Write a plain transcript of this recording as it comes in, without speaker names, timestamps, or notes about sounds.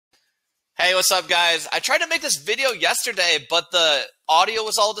Hey, what's up, guys? I tried to make this video yesterday, but the audio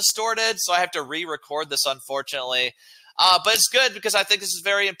was all distorted, so I have to re-record this, unfortunately. But it's good because I think this is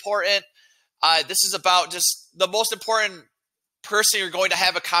very important. This is about just the most important person you're going to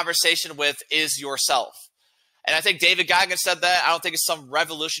have a conversation with is yourself. And I think David Goggins said that. I don't think it's some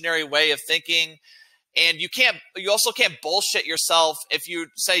revolutionary way of thinking. And you also can't bullshit yourself if you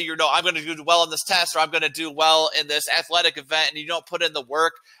say, I'm going to do well in this test or I'm going to do well in this athletic event and you don't put in the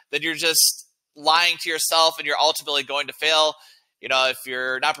work, then you're just lying to yourself and you're ultimately going to fail. If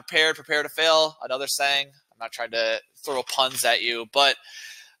you're not prepared, prepare to fail. Another saying. I'm not trying to throw puns at you, but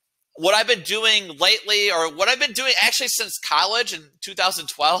what I've been doing lately, or what I've been doing actually since college in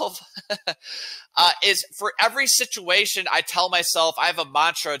 2012, is for every situation I tell myself, I have a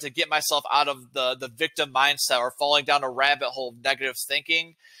mantra to get myself out of the victim mindset or falling down a rabbit hole of negative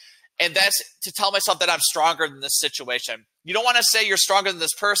thinking. And that's to tell myself that I'm stronger than this situation. You don't want to say you're stronger than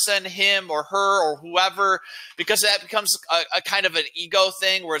this person, him or her or whoever, because that becomes a kind of an ego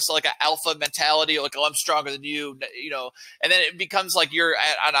thing where it's like an alpha mentality, like, oh, I'm stronger than you, and then it becomes like you're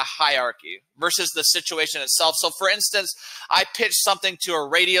on a hierarchy versus the situation itself. So for instance, I pitched something to a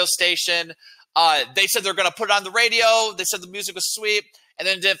radio station. They said they're going to put it on the radio. They said the music was sweet, and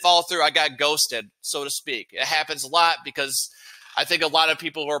then it didn't follow through. I got ghosted, so to speak. It happens a lot because I think a lot of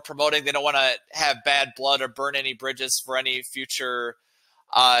people who are promoting, they don't want to have bad blood or burn any bridges for any future,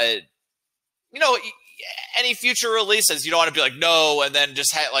 any future releases. You don't want to be like, no, and then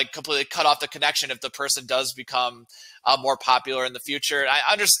just completely cut off the connection if the person does become more popular in the future. And I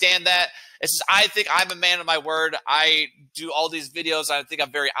understand that. It's just, I think I'm a man of my word. I do all these videos. I think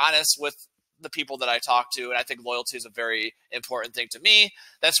I'm very honest with the people that I talk to, and I think loyalty is a very important thing to me.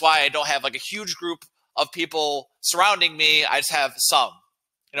 That's why I don't have like a huge group of people surrounding me. I just have some,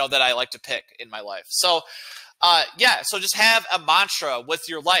 that I like to pick in my life. So, so just have a mantra with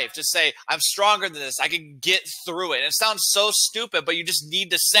your life. Just say, I'm stronger than this. I can get through it. And it sounds so stupid, but you just need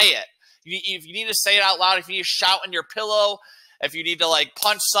to say it. If you need to say it out loud, if you need to shout in your pillow, if you need to like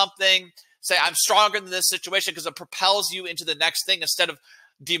punch something, say, I'm stronger than this situation, because it propels you into the next thing instead of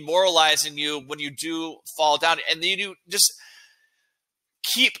demoralizing you when you do fall down. And then you just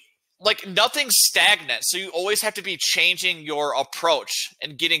keep, nothing's stagnant. So you always have to be changing your approach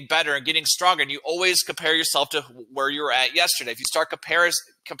and getting better and getting stronger. And you always compare yourself to where you were at yesterday. If you start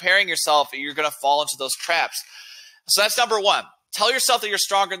comparing yourself, you're going to fall into those traps. So that's number one. Tell yourself that you're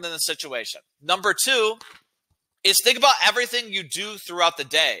stronger than the situation. Number two is think about everything you do throughout the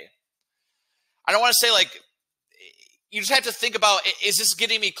day. I don't want to say you just have to think about, is this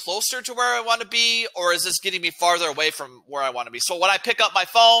getting me closer to where I want to be, or is this getting me farther away from where I want to be? So when I pick up my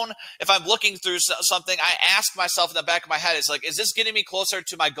phone, if I'm looking through something, I ask myself in the back of my head, is this getting me closer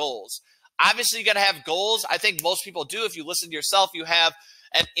to my goals? Obviously, you got to have goals. I think most people do. If you listen to yourself, you have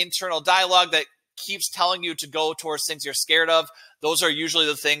an internal dialogue that keeps telling you to go towards things you're scared of. Those are usually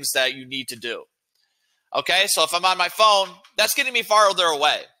the things that you need to do. Okay, so if I'm on my phone, that's getting me farther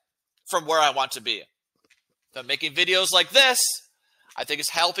away from where I want to be. If I'm making videos like this, I think it's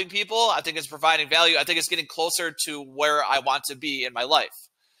helping people. I think it's providing value. I think it's getting closer to where I want to be in my life.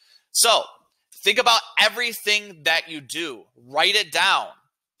 So think about everything that you do. Write it down.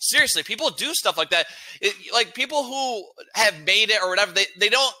 Seriously, people do stuff like that. Like people who have made it or whatever, they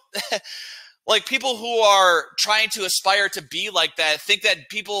don't like people who are trying to aspire to be like that think that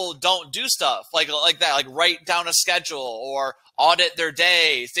people don't do stuff like that, like write down a schedule or audit their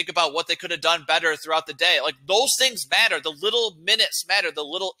day, think about what they could have done better throughout the day. Like those things matter. The little minutes matter, the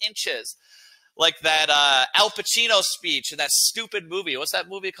little inches. Like that Al Pacino speech in that stupid movie. What's that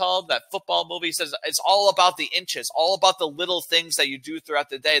movie called? That football movie. He says it's all about the inches, all about the little things that you do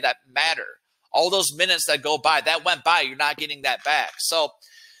throughout the day that matter. All those minutes that go by, that went by, you're not getting that back. So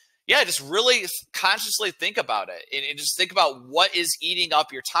yeah, just really consciously think about it and just think about what is eating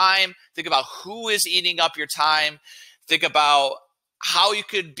up your time. Think about who is eating up your time. Think about how you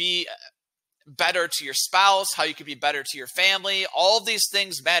could be better to your spouse, how you could be better to your family. All of these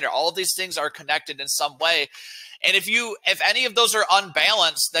things matter. All of these things are connected in some way. And if any of those are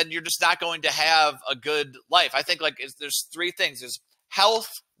unbalanced, then you're just not going to have a good life. I think there's three things. There's health,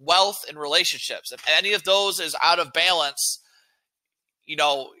 wealth, and relationships. If any of those is out of balance,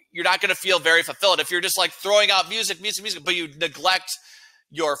 you're not going to feel very fulfilled. If you're just like throwing out music, but you neglect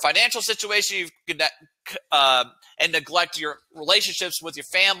your financial situation, and neglect your relationships with your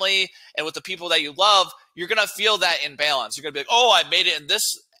family and with the people that you love, you're going to feel that imbalance. You're going to be like, oh, I made it in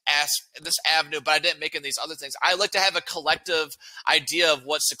this avenue, but I didn't make it in these other things. I like to have a collective idea of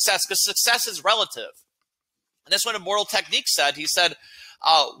what success, because success is relative. And that's what Immortal Technique said. He said,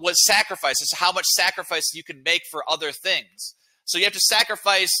 what sacrifice is how much sacrifice you can make for other things. So you have to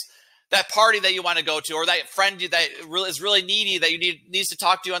sacrifice that party that you want to go to, or that friend that is really needy that needs to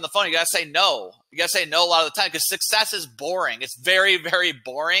talk to you on the phone. You got to say no. You got to say no a lot of the time because success is boring. It's very, very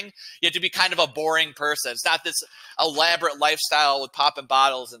boring. You have to be kind of a boring person. It's not this elaborate lifestyle with popping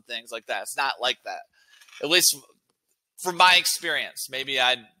bottles and things like that. It's not like that. At least from my experience. Maybe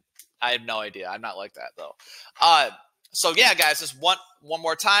I have no idea. I'm not like that though. So yeah, guys, just one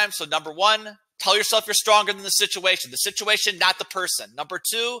more time. So number one, tell yourself you're stronger than the situation. The situation, not the person. Number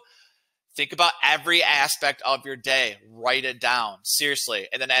two, think about every aspect of your day. Write it down. Seriously.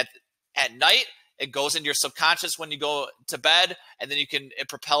 And then at night, it goes into your subconscious when you go to bed, and then it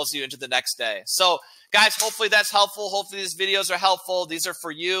propels you into the next day. So guys, hopefully that's helpful. Hopefully these videos are helpful. These are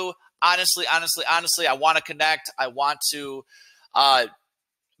for you. Honestly, I want to connect. I want to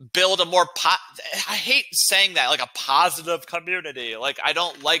build a more I hate saying that, like a positive community. Like, I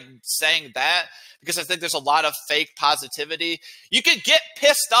don't like saying that because I think there's a lot of fake positivity. You could get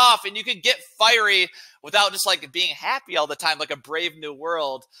pissed off and you could get fiery without just like being happy all the time, like a Brave New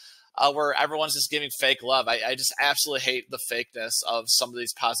World where everyone's just giving fake love. I just absolutely hate the fakeness of some of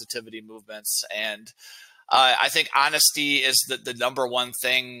these positivity movements. And I think honesty is the number one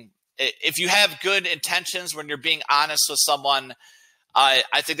thing. If you have good intentions when you're being honest with someone, I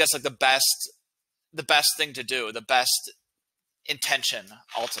think that's like the best thing to do, the best intention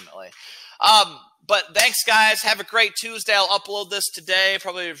ultimately. But thanks guys. Have a great Tuesday. I'll upload this today,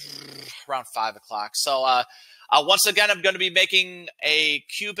 probably around 5 o'clock. So, once again, I'm going to be making a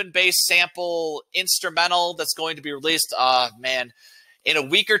Cuban-based sample instrumental that's going to be released, man, in a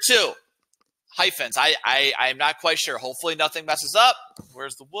week or two. Hyphens. I'm not quite sure. Hopefully nothing messes up.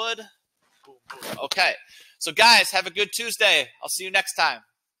 Where's the wood? Okay. So guys, have a good Tuesday. I'll see you next time.